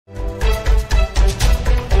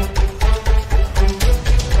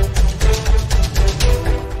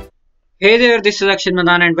Hey there, this is Akshay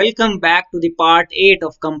Madan and welcome back to the part 8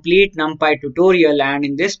 of complete NumPy tutorial, and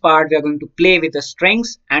in this part we are going to play with the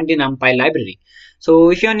strings and the NumPy library.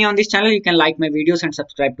 So if you are new on this channel, you can like my videos and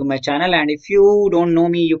subscribe to my channel, and if you don't know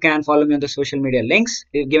me, you can follow me on the social media links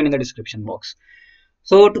given in the description box.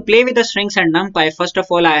 So to play with the strings and NumPy, first of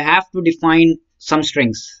all I have to define some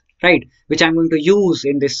strings, right, which I'm going to use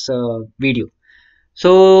in this video.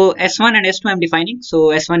 So S1 and S2 I'm defining.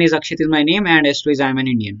 So S1 is Akshit is my name and S2 is I'm an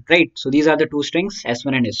Indian, right? So these are the two strings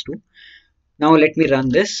S1 and S2. Now let me run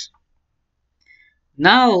this.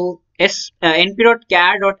 Now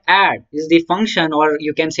np.char.add is the function, or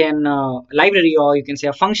you can say an library, or you can say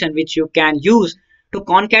a function which you can use to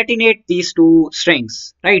concatenate these two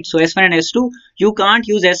strings, right? So S1 and S2, you can't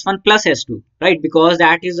use S1 plus S2, right? Because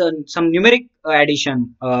that is some numeric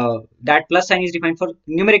addition. That plus sign is defined for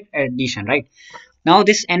numeric addition, right? Now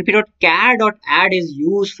this np.char.add is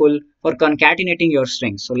useful for concatenating your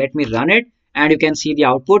strings. So let me run it and you can see the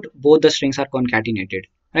output. Both the strings are concatenated,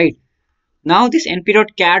 right? Now this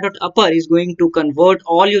np.char.upper is going to convert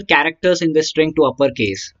all your characters in the string to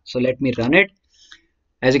uppercase. So let me run it.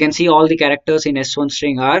 As you can see, all the characters in S1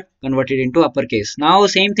 string are converted into uppercase. Now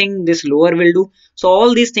same thing this lower will do. So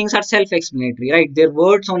all these things are self-explanatory, right? Their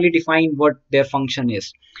words only define what their function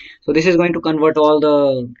is. So this is going to convert all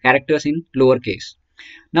the characters in lowercase.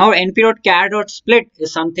 Now np.char.split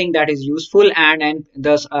is something that is useful, and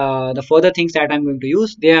thus the further things that I'm going to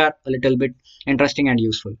use, they are a little bit interesting and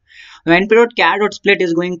useful. Now np.char.split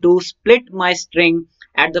is going to split my string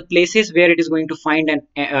at the places where it is going to find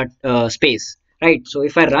an space. Right, so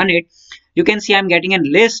if I run it, you can see I'm getting a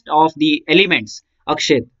list of the elements.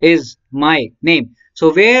 Akshit is my name.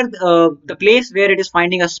 So where the place where it is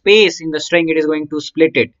finding a space in the string, it is going to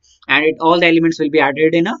split it, and all the elements will be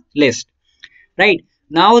added in a list. Right,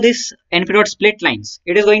 now this np.split lines,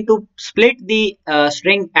 it is going to split the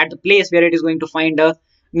string at the place where it is going to find a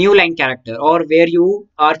new line character, or where you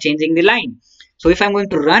are changing the line. So if I'm going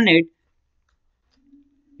to run it,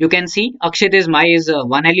 you can see Akshit is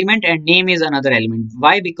one element and name is another element.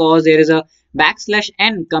 Why? Because there is a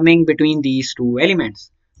 \n coming between these two elements.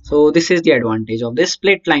 So this is the advantage of this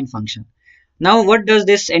split line function. Now what does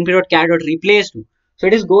this np.char.replace do? So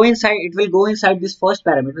it will go inside this first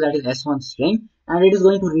parameter, that is S1 string, and it is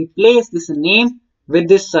going to replace this name with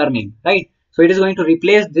this surname, right? So it is going to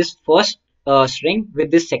replace this first string with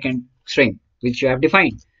this second string which you have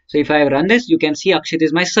defined. So if I run this, you can see Akshit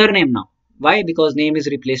is my surname now. Why? Because name is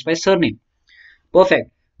replaced by surname. Perfect.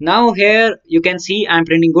 Now here you can see I'm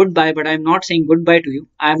printing goodbye, but I'm not saying goodbye to you.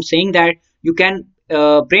 I'm saying that you can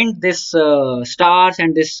print this stars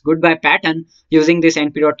and this goodbye pattern using this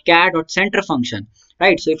np.char.center function,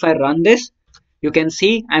 right? So if I run this, you can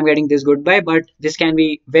see I'm getting this goodbye, but this can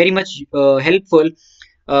be very much helpful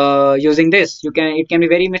using this. It can be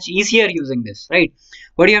very much easier using this, right?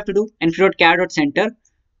 What do you have to do? np.char.center.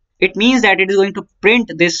 It means that it is going to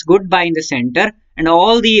print this goodbye in the center, and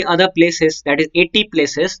all the other places, that is 80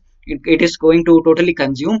 places, it is going to totally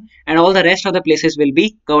consume, and all the rest of the places will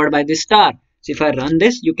be covered by this star. So if I run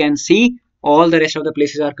this, you can see all the rest of the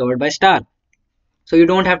places are covered by star. So you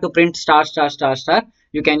don't have to print star, star, star, star.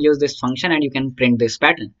 You can use this function and you can print this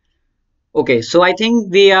pattern. Okay, so I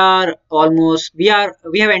think we have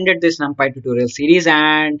ended this NumPy tutorial series,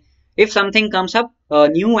 and if something comes up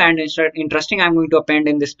new and interesting, I'm going to append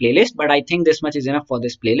in this playlist, but I think this much is enough for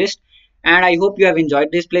this playlist. And I hope you have enjoyed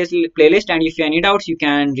this playlist, and if you have any doubts, you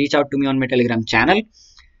can reach out to me on my Telegram channel.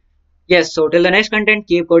 Yes, so till the next content,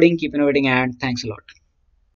 keep coding, keep innovating, and thanks a lot.